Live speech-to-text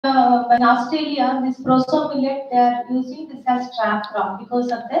in Australia, this proso millet, they are using this as trap crop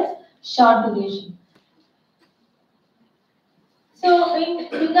because of their short duration. So in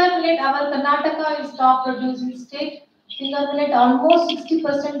finger millet, our Karnataka is top producing state. Finger millet, almost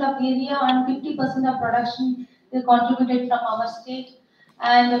 60% of area and 50% of production is contributed from our state,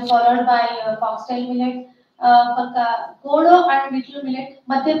 and followed by foxtail millet. Kodo and little millet,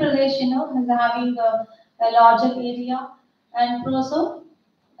 Madhya Pradesh, is having a larger area, and proso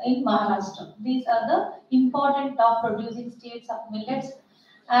in Maharashtra. These are the important top producing states of millets.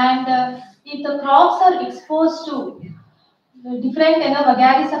 And if the crops are exposed to the different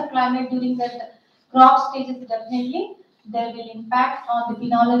vagaries of climate during that crop stages, definitely they will impact on the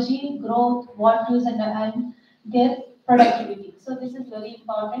phenology, growth, water use, and their productivity. So this is very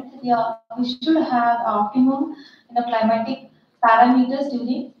important. We should have optimum climatic parameters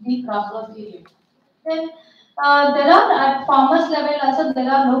during the crop growth period. Then there are at farmers level also there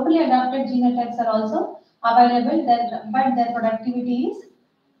are locally adapted genotypes are also available, but their productivity is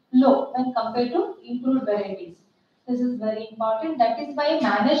low when compared to improved varieties. This is very important. That is why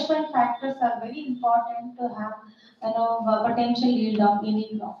management factors are very important to have potential yield of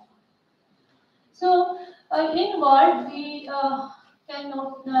any crop. So in world we can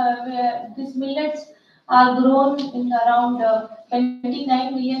note where these millets are grown in around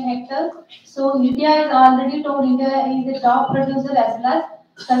 29 million hectares. So India is already told India is the top producer as well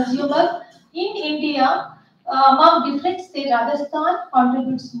as consumer. In India, among different states, Rajasthan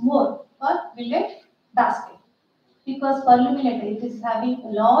contributes more for millet basket because pearl millet it is having a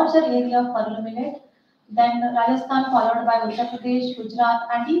larger area of pearl millet then Rajasthan followed by Uttar Pradesh, Gujarat,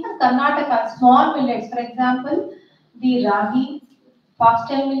 and even Karnataka. Small millets, for example, the ragi,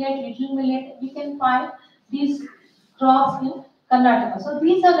 foxtail millet, little millet, we can find these crops in Karnataka. So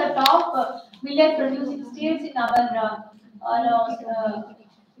these are the top millet producing states in our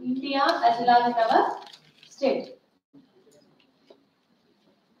India as well as in our state.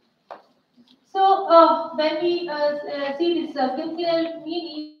 So when we see this quintal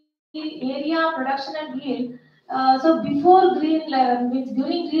mean area production and yield, so before means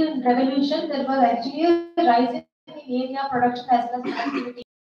during green revolution, there was actually a rise in area production as well as productivity.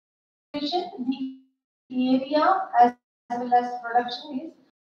 The area as well as production is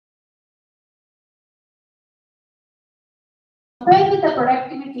compared with the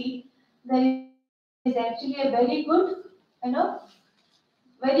productivity, there is actually a very good, you know,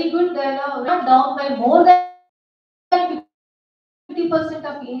 very good, not down by more than 50%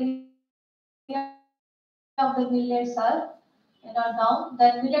 of area of the millets are, down.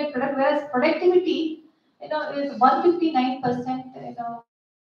 Then millet product, whereas productivity, is 159%,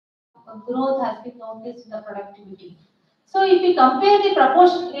 growth has been noticed in the productivity. So if we compare the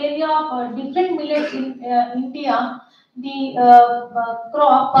proportion area of different millets in India, the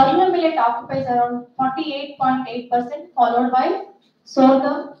crop pearl millet occupies around 48.8%, followed by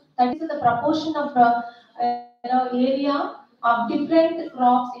sorghum. That is the proportion of area of different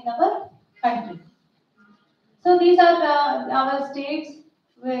crops in our country. So these are our states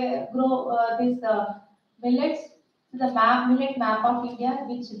where grow these millets. The millet map of India,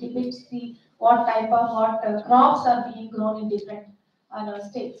 which depicts the what type of what crops are being grown in different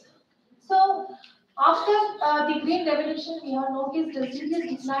states. So after the Green Revolution, we have noticed a serious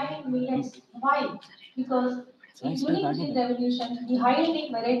decline in millets. Why? Because during Green Revolution, the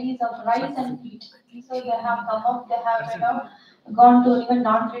high-yielding varieties of rice and wheat, so they have come up, they have gone to even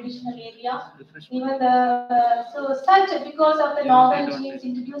non-traditional area. Even so such because of the novel genes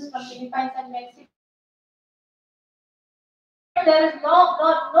introduced from Philippines and Mexico, there is no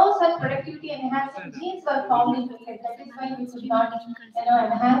such productivity enhancing genes were found in millet. That is why we could not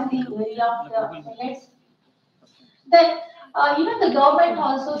enhance the area of the millets. Then even the government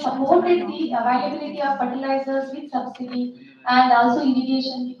also supported the availability of fertilizers with subsidy and also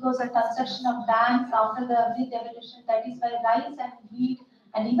irrigation because of construction of dams after the Green Revolution. That is why rice and wheat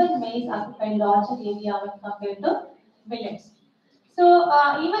and even maize occupy larger area when compared to millets. So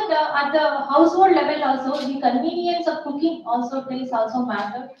even at the household level also, the convenience of cooking also plays also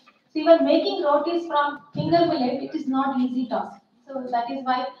matter. So even making rotis from finger millet, it is not easy task. So that is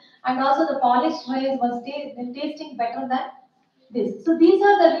why, and also the polished rice was tasting better than this. So these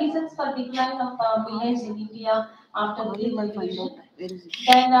are the reasons for decline of millets in India after the Green Revolution. Then in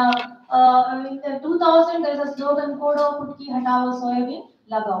the 2000, there is a slogan, Kodo Putki Hatao Soyabin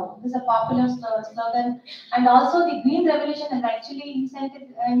Lagao. This is a popular slogan. And also the Green Revolution has actually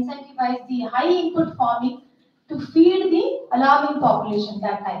incentivized the high input farming to feed the alarming population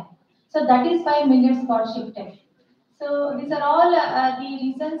that time. So that is why millets got shifted. So these are all the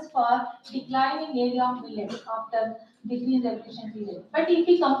reasons for declining area of millets after between the evolution period. But if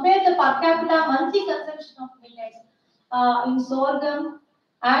we compare the per capita monthly consumption of millets in sorghum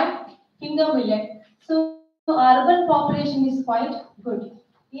and finger millet, so urban population is quite good.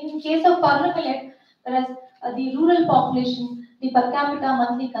 In case of farmer millet, whereas the rural population, the per capita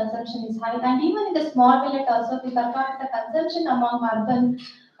monthly consumption is high, and even in the small millet also, the per capita consumption among urban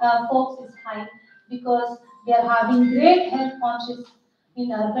folks is high because they are having great health conscious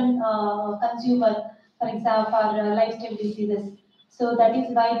in urban consumer, for example, for lifestyle diseases. So that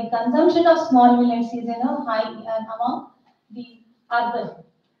is why the consumption of small millets is high among the urban.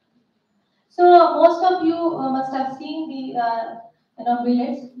 So most of you must have seen the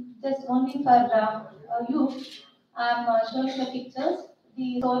millets. Just only for you, I'm showing the pictures.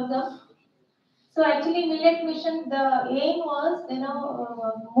 The sorghum. So actually, millet mission. The aim was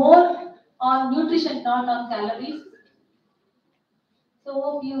more on nutrition, not on calories. So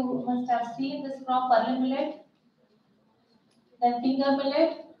hope you must have seen this crop early millet, then finger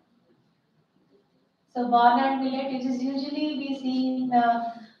millet. So barnyard millet, it is usually we see in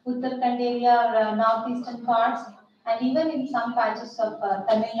Uttarakhand area or northeastern parts, and even in some patches of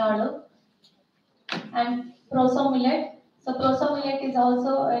Tamil Nadu. And proso millet. So proso millet is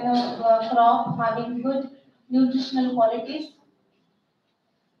also a crop having good nutritional qualities.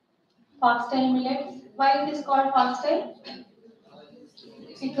 Foxtail millet. Why it is called foxtail?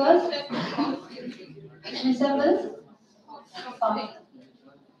 Because it resembles fox.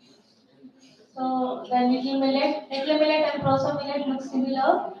 So the little millet and proso millet look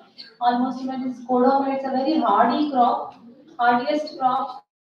similar. Almost even this kodo millet is a very hardy crop, hardiest crop.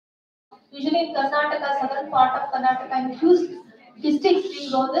 Usually in Karnataka, southern part of Karnataka, in huge districts we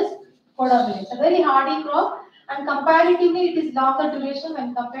grow this kodo millet. It's a very hardy crop, and comparatively it is longer duration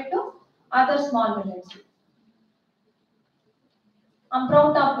when compared to other small millets.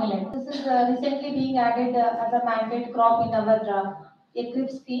 Brown top millet. This is recently being added as a mandate crop in our ECRIP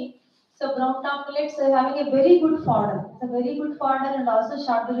scheme. So brown top millets are having a very good fodder. It's a very good fodder and also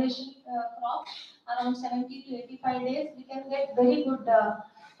short duration crop. Around 70 to 85 days, we can get very good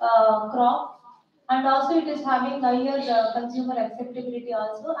crop. And also it is having higher consumer acceptability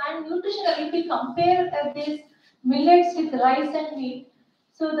also. And nutritional, if we compare these millets with rice and wheat,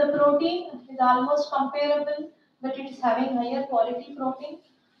 so the protein is almost comparable, but it is having higher quality protein.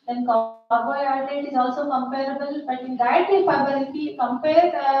 Then carbohydrate is also comparable, but in dietary fiber, if we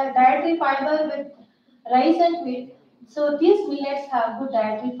compare dietary fiber with rice and wheat, so these millets have good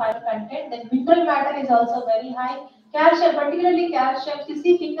dietary fiber content. Then mineral matter is also very high. Calcium, particularly calcium, you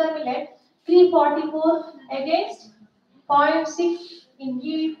see finger millet 344 against 0.6 in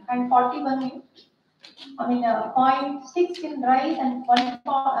wheat and 41 in point 0.6 in rice and 1,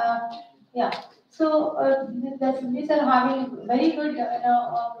 yeah. So these are having very good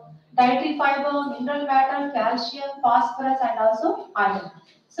dietary fiber, mineral matter, calcium, phosphorus, and also iron.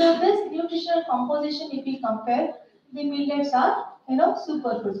 So this nutritional composition, if we compare, the millets are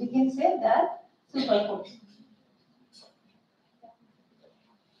superfoods. We can say that superfoods.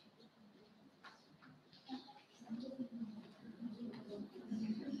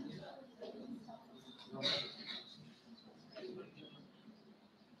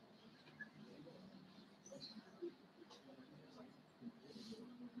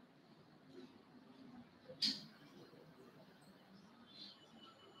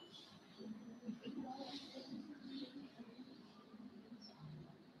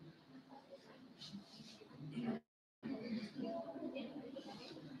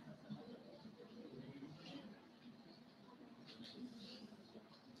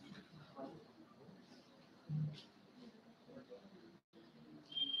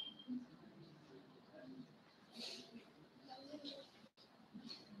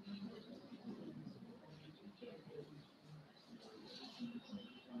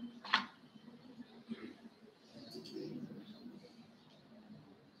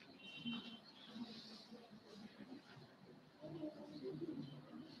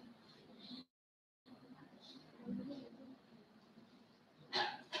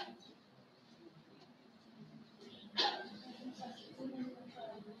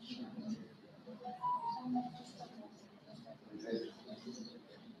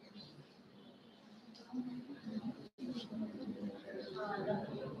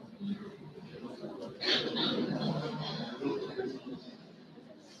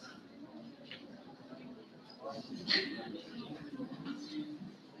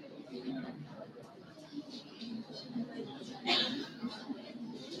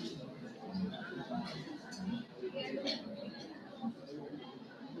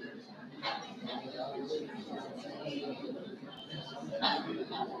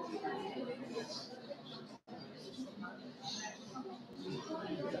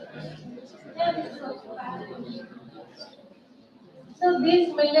 So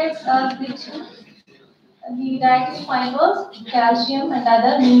these millets are rich in the dietary fibers, calcium and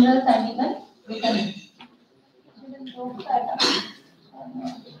other minerals and even vitamins. Shouldn't go that.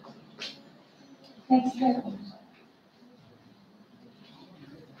 Next slide.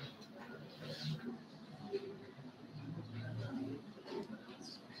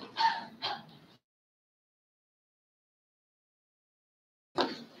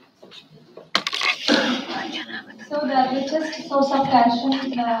 So the richest source of calcium,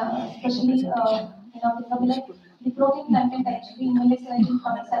 especially in millet, the protein content actually in millets ranging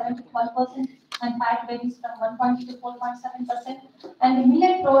from 7 to 12%, and fat varies from 1.2 to 4.7%. And the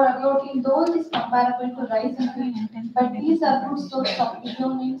millet protein, though it is comparable to rice and wheat, but these are good source of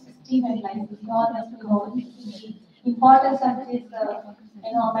vitamin, cysteine, and lysine. You all must know the importance of these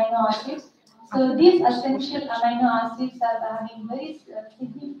amino acids. So these essential amino acids are having very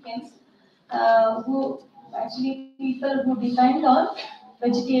significance who actually people who depend on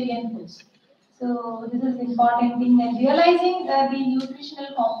vegetarian foods. So this is important thing and realizing the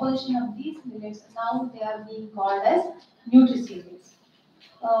nutritional composition of these millets now they are being called as nutriceuticals.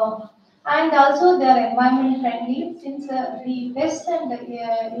 Uh, and also they are environment friendly since the pests and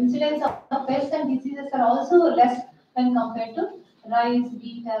incidence of pests and diseases are also less when compared to rice,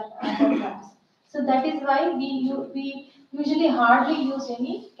 wheat, or other crops. So that is why we usually hardly use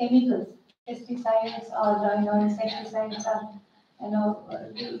any chemicals, pesticides or insecticides or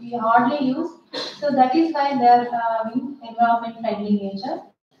we hardly use. So that is why they are in environment friendly nature.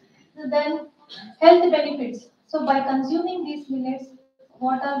 So then health benefits. So by consuming these millets,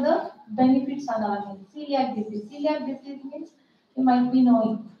 what are the benefits on our health? Celiac disease. Celiac disease means you might be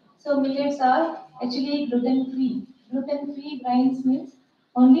knowing. So millets are actually gluten free. Gluten free grains means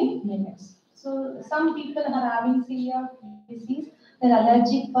only millets. So some people are having celiac disease, they're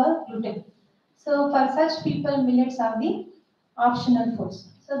allergic for gluten. So for such people, millets are the optional foods.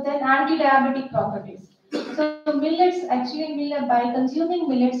 So then anti-diabetic properties. So millets actually by consuming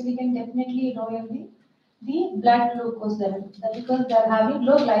millets we can definitely lower the blood glucose level because they are having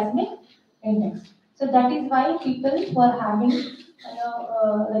low glycemic index. So that is why people who are having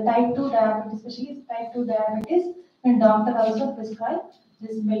the type 2 diabetes, especially type 2 diabetes, and doctor also prescribe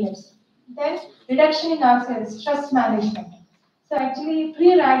these millets. Then reduction in oxidation, stress management. So actually,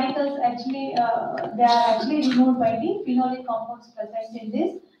 free radicals actually they are actually removed by the phenolic compounds present in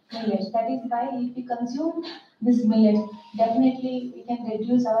this millet. That is why if we consume this millet, definitely we can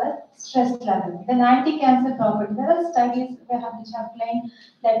reduce our stress level. Then anti-cancer property. There are studies which have claimed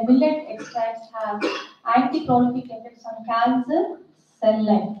that millet extracts have anti-prolific effects on cancer cell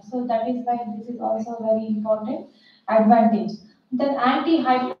line. So that is why this is also a very important advantage. Then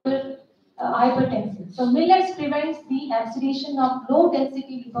hypertensive. So millets prevents the oxidation of low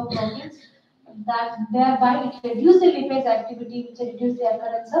density lipoproteins that thereby it reduces the lipase activity which reduces the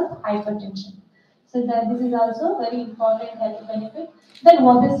occurrence of hypertension. So that this is also very important health benefit. Then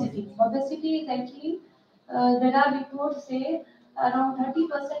obesity. Obesity is actually there are reports say around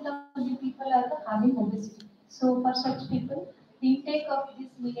 30% of the people are having obesity. So for such people, the intake of these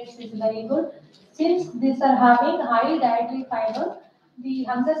millets is very good. Since these are having high dietary fiber, the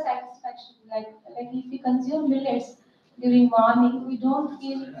hunger satisfaction, like if we consume millets during morning, we don't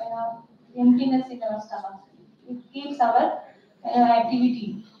feel emptiness in our stomach. It keeps our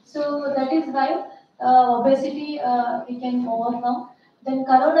activity. So that is why obesity we can overcome. Then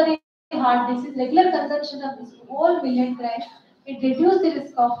coronary heart disease, regular consumption of this whole millet grain, it reduces the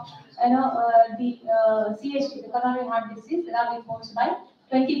risk of the CHD, the coronary heart disease. There are reports by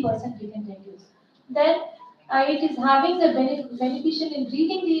 20% we can reduce. Then it is having the beneficial in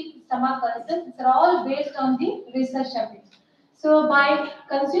treating the stomach ulcers. These are all based on the research evidence. So by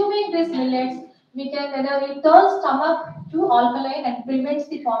consuming these millets, we can it turns stomach to alkaline and prevents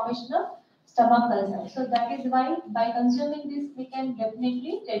the formation of stomach ulcer. So that is why by consuming this, we can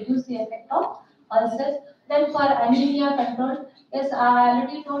definitely reduce the effect of ulcers. Then for anemia control, yes, I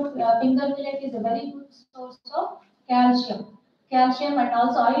already told finger millet is a very good source of calcium, calcium and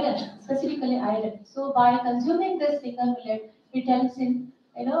also iron, specifically iron. So by consuming this finger millet, it helps in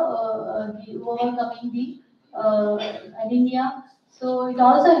the overcoming the anemia. So it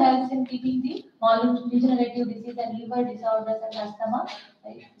also helps in keeping the degenerative disease and liver disorders and asthma.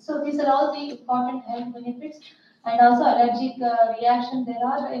 Right? So these are all the important health benefits and also allergic reaction. There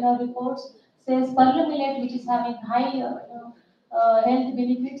are reports says pearl millet which is having high health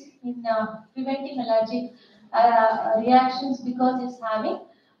benefits in preventing allergic reactions because it's having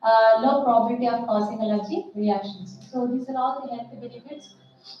low probability of causing allergic reactions. So these are all the health benefits.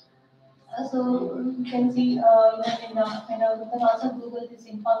 So you can see even in you can also Google this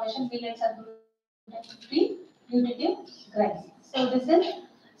information. Millets are good gluten-free nutritive grains.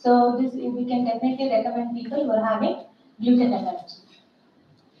 So this we can definitely recommend people who are having gluten allergy.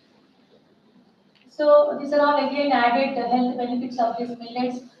 So these are all again added the health benefits of these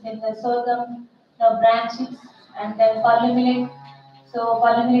millets. Then the sorghum, the branches, and then barley millet. So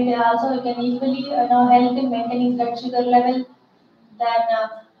barley millet also you can equally help in maintaining blood sugar level. Then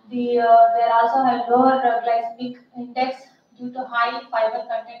they also have lower glycemic index due to high fiber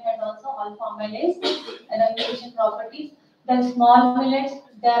content and also alpha amylase and nutrition properties. Then small millets,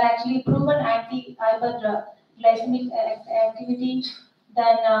 they are actually proven anti-hyperglycemic activity.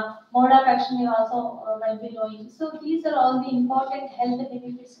 Then mode of action is also might be knowing. So these are all the important health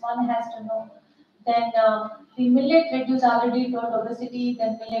benefits one has to know. Then the millet reduce already told obesity.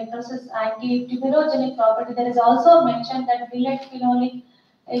 Then millet process anti-tuberogenic property. There is also mentioned that millet phenolic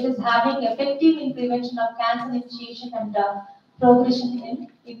it is having effective in prevention of cancer initiation and progression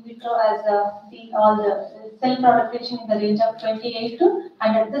in vitro as all the cell proliferation in the range of 28 to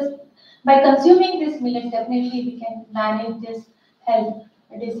 100. By consuming this millet, definitely we can manage this health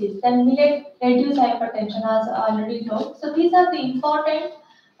disease. Then millet reduce hypertension as already told. So these are the important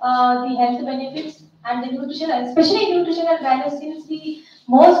the health benefits and the nutrition, especially nutritional values since the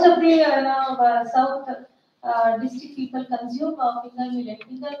most of the south district people consume finger millet.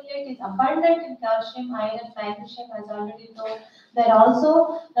 Finger millet is abundant in calcium, iron, magnesium as already told. There are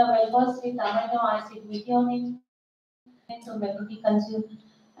also the well with amino acid methionine, so may be consumed,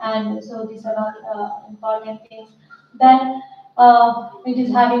 and so these are all important things. Then it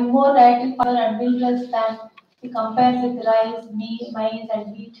is having more dietary fiber and minerals than we compare with rice, maize,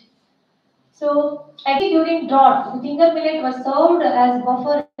 and wheat. So, actually during drought, the finger millet was served as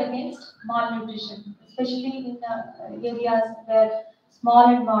buffer against malnutrition, especially in areas where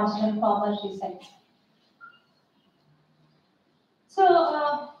small and marginal farmers reside. So,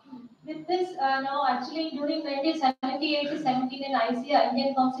 with this, now actually during 1978 to 17, in ICA,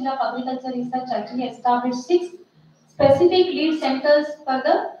 Indian Council of Agriculture Research actually established 6 specific lead centers for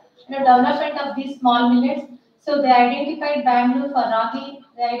the development of these small millets. So they identified Bangalore for ragi,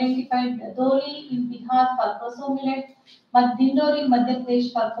 they identified Dholi in Bihar for Koso millet, Dindor in Madhya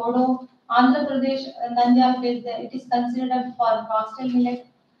Pradesh for Kodo, Andhra Pradesh, Nanjal place, it is considered for foxtail millet,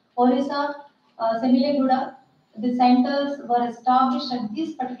 Orissa, Semileguda. The centers were established at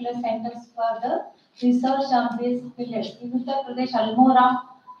these particular centers for the research on these millets. In Uttar Pradesh, Almora,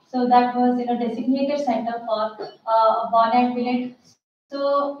 so that was designated center for Bonnet millet.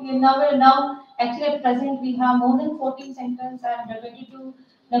 So now actually at present we have more than 14 centers and 22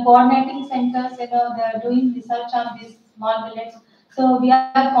 coordinating centers. They are doing research on these small millets. So we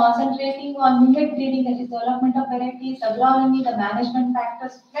are concentrating on millet breeding, that is development of varieties, agronomy, the management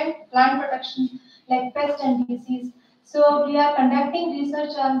factors, plant protection like pest and disease. So we are conducting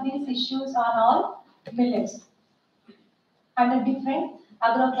research on these issues on all millets under different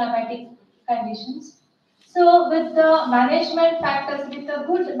agroclimatic conditions. So with the management factors, with the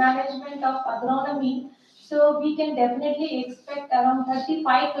good management of agronomy, so we can definitely expect around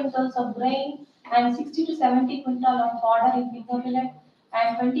 35 quintals of grain and 60 to 70 quintal of fodder in finger millet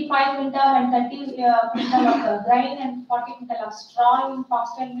and 25 quintal and 30 quintal of grain and 40 quintal of straw in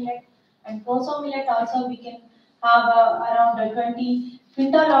foxtail millet and proso millet also we can have around 20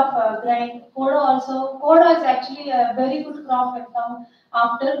 quintal of grain. Kodo is actually a very good crop when come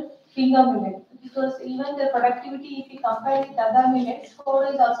after finger millet because even the productivity, if you compare with other millets,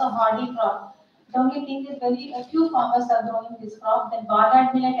 kodo is also hardy crop. The only thing is very few farmers are growing this crop. Then barley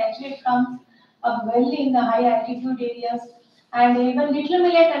millet actually it comes up well in the high altitude areas, and even little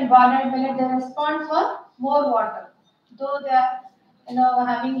millet and barley millet they respond for more water, though they are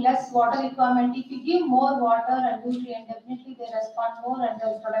having less water requirement. If you give more water and nutrient, definitely they respond more and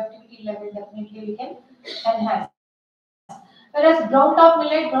the productivity level definitely we can enhance. Whereas brown top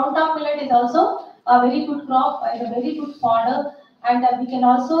millet is also a very good crop and a very good fodder, and we can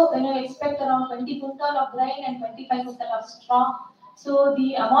also expect around 20 quintal of grain and 25 quintal of straw. So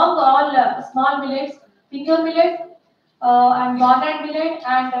the among all small millets, finger millet and walnut millet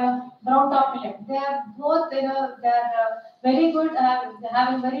and brown top millet, they are both they are very good, they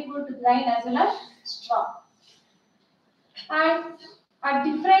have a very good grain as well as straw. And at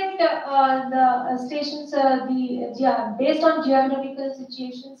different stations, based on geographical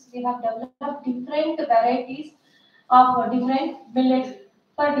situations, we have developed different varieties of different millets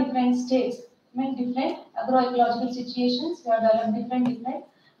for different states. I mean, different agroecological situations, we have developed different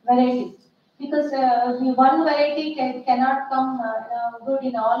varieties. Because the one variety cannot come good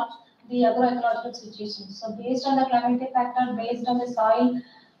in all the agroecological situations. So, based on the climatic factor, based on the soil,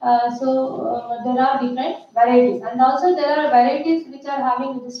 there are different varieties, and also there are varieties which are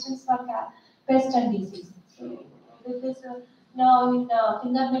having resistance for pest and disease. So this is now in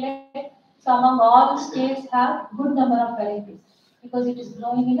finger millet. So among all states have good number of varieties because it is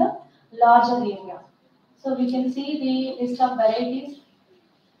growing in a larger area. So we can see the list of varieties.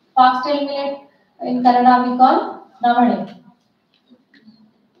 Foxtail millet in Kannada we call Navane.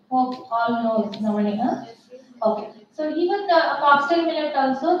 Hope all know it's Navane, huh? Okay. So even foxtail millet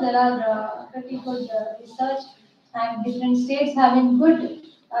also there are pretty good research and different states having good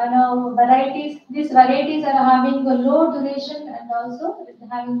varieties. These varieties are having a low duration and also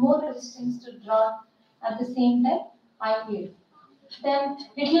having more resistance to drought at the same time high yield. Then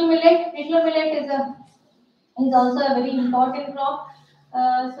little millet is also a very important crop.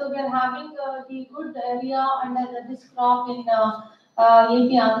 So we are having the good area under this crop in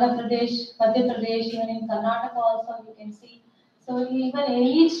AP, Andhra Pradesh, Madhya Pradesh, even in Karnataka also you can see. So even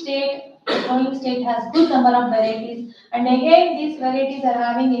each state, growing state has good number of varieties, and again these varieties are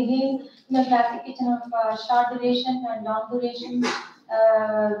having again the classification of short duration and long duration,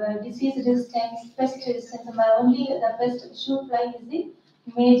 disease resistance, pest resistance. Only the pest shoot fly is the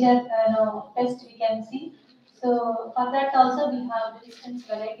major pest we can see. So for that also we have resistance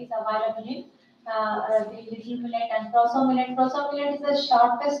varieties available in the little millet and proso millet. Proso millet is the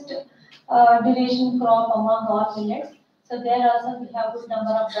shortest duration crop among all millets. So there also we have good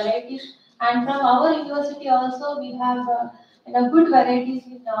number of varieties. And from our university also we have good varieties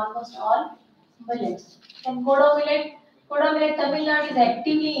in almost all millets. Then Kodo millet Tamil Nadu is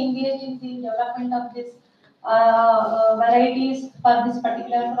actively engaged in the development of this varieties for this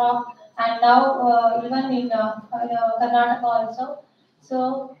particular crop, and now even in Karnataka also.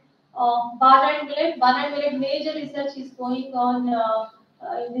 So barn and millet, major research is going on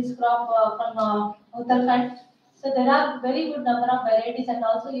in this crop from Uttarakhand. So there are very good number of varieties, and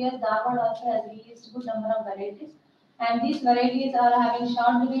also here Dharwad also has released good number of varieties. And these varieties are having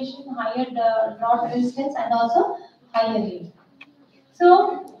short duration, higher drought resistance, and also higher yield.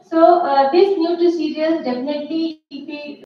 So these nutriceuticals definitely, if we